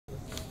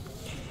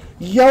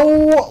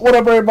Yo, what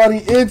up, everybody?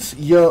 It's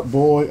your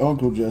boy,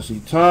 Uncle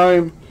Jesse.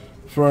 Time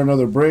for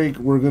another break.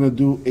 We're going to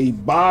do a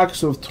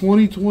box of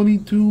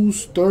 2022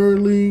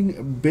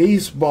 Sterling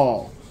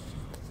Baseball.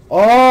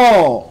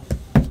 All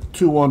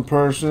to one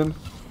person,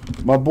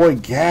 my boy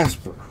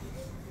Gasper.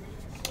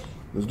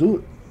 Let's do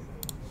it.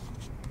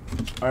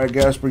 All right,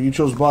 Gasper, you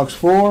chose box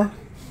 4.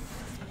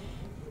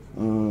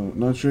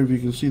 Not sure if you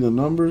can see the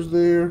numbers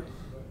there.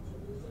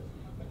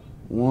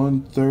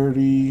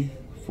 130,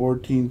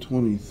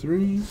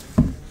 1423.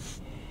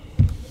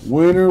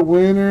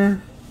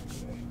 Winner.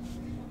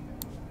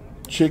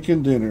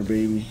 Chicken dinner,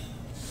 baby.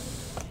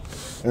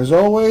 As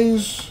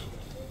always,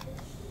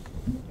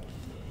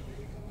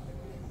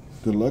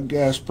 good luck,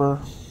 Gasper.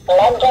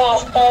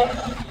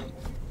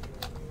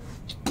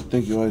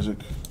 Thank you, Isaac.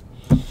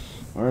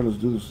 All right, let's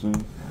do this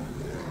thing.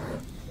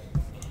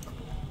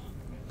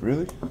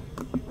 Really?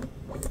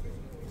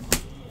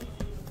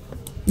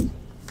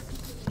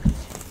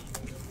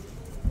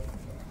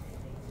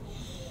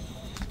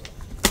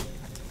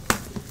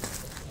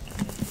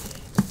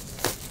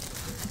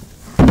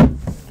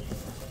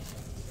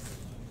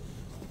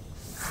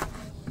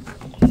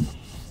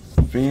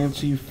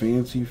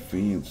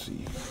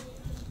 Fancy.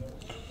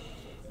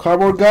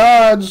 Cardboard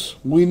gods,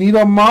 we need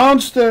a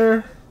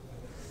monster.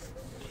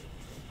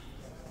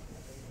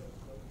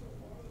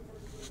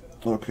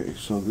 Okay,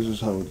 so this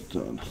is how it's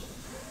done.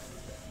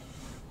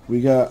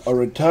 We got a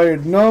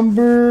retired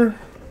number.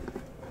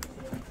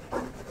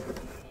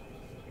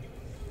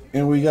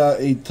 And we got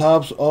a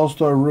Topps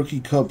All-Star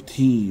Rookie Cup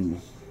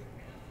team.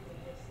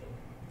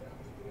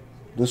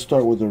 Let's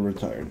start with the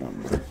retired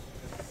number.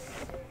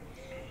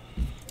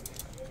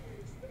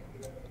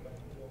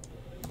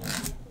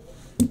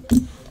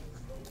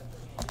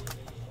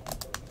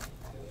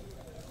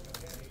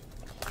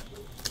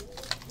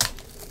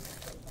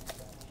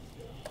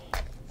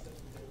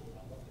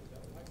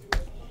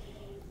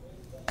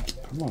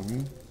 Come on,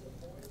 man.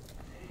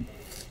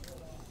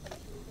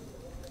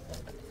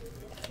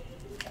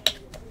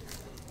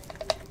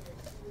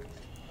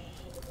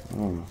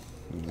 Oh,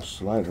 in the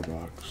slider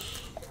box.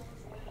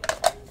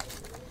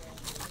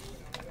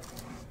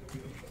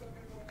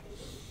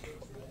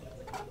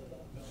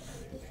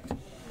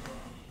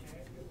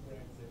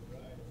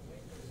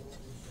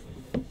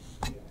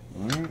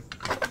 Alright.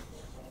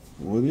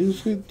 What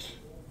is it?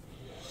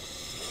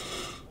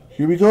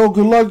 Here we go.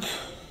 Good luck.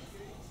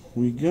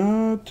 We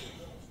got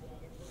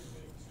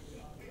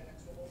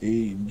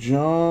a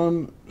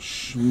John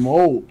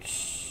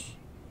Schmaltz,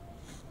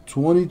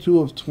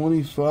 22 of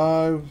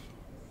 25,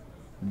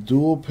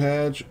 dual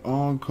patch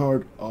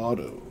on-card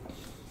auto.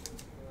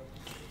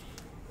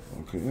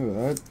 Okay,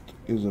 that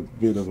is a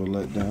bit of a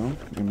letdown,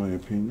 in my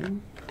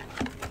opinion.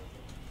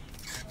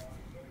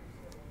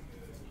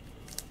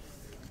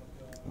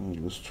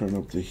 Let's turn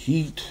up the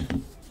heat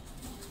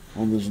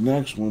on this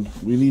next one.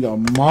 We need a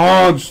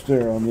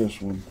monster on this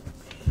one.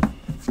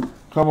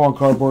 Come on,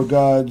 cardboard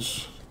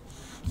gods.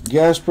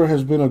 Gasper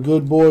has been a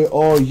good boy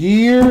all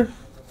year.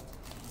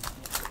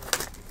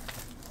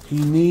 He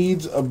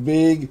needs a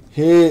big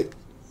hit.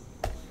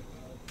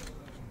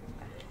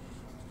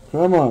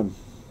 Come on.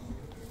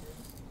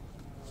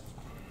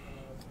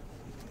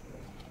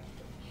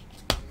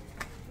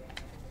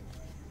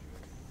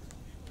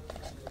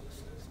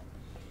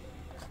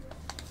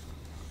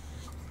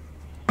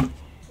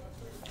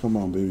 Come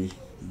on, baby.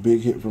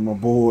 Big hit from my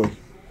boy.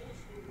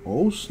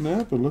 Oh,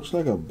 snap. It looks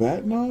like a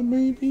bat knob,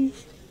 maybe?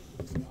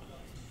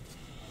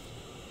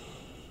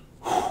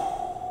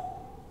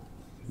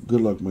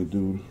 Good luck, my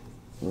dude.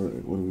 All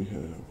right, what do we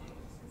have?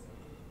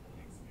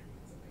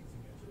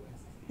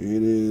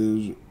 It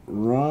is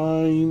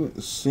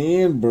Ryne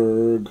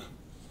Sandberg.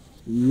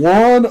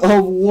 1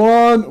 of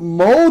 1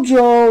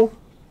 mojo.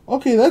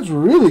 Okay, that's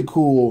really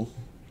cool.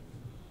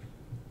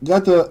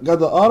 Got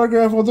the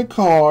autograph on the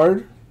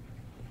card.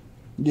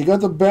 You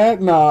got the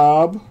bat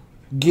knob.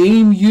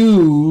 Game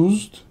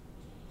used.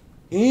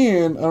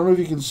 And I don't know if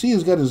you can see,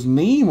 it's got his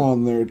name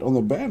on there on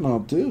the bat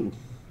knob too.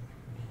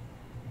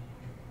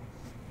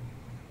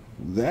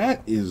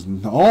 That is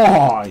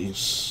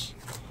nice.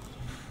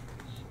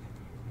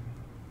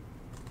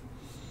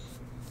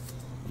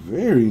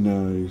 Very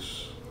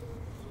nice.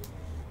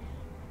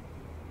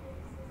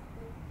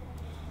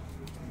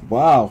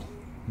 Wow.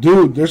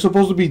 Dude, there's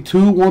supposed to be 2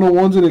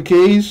 101s in a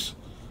case.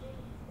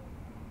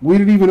 We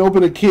didn't even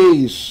open a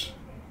case.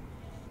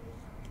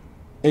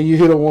 And you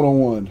hit a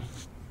 101.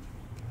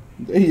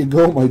 There you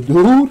go, my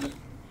dude.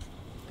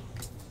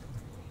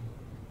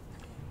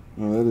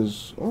 Oh, that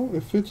is... Oh,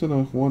 it fits in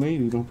a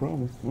 180, no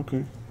problem.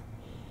 Okay.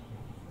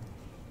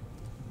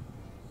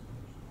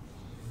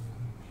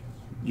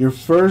 Your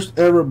first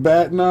ever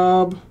bat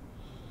knob.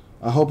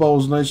 I hope I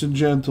was nice and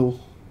gentle.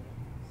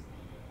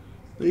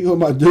 There you go,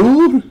 my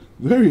dude.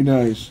 Very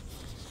nice.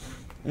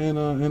 And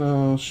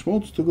a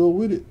Schmaltz to go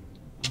with it.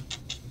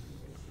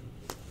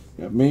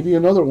 Yeah, maybe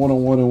another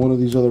 101 in one of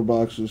these other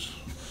boxes.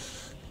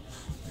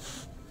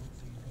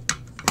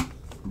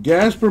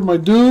 Gasper, my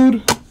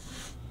dude.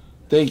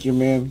 Thank you,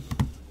 man.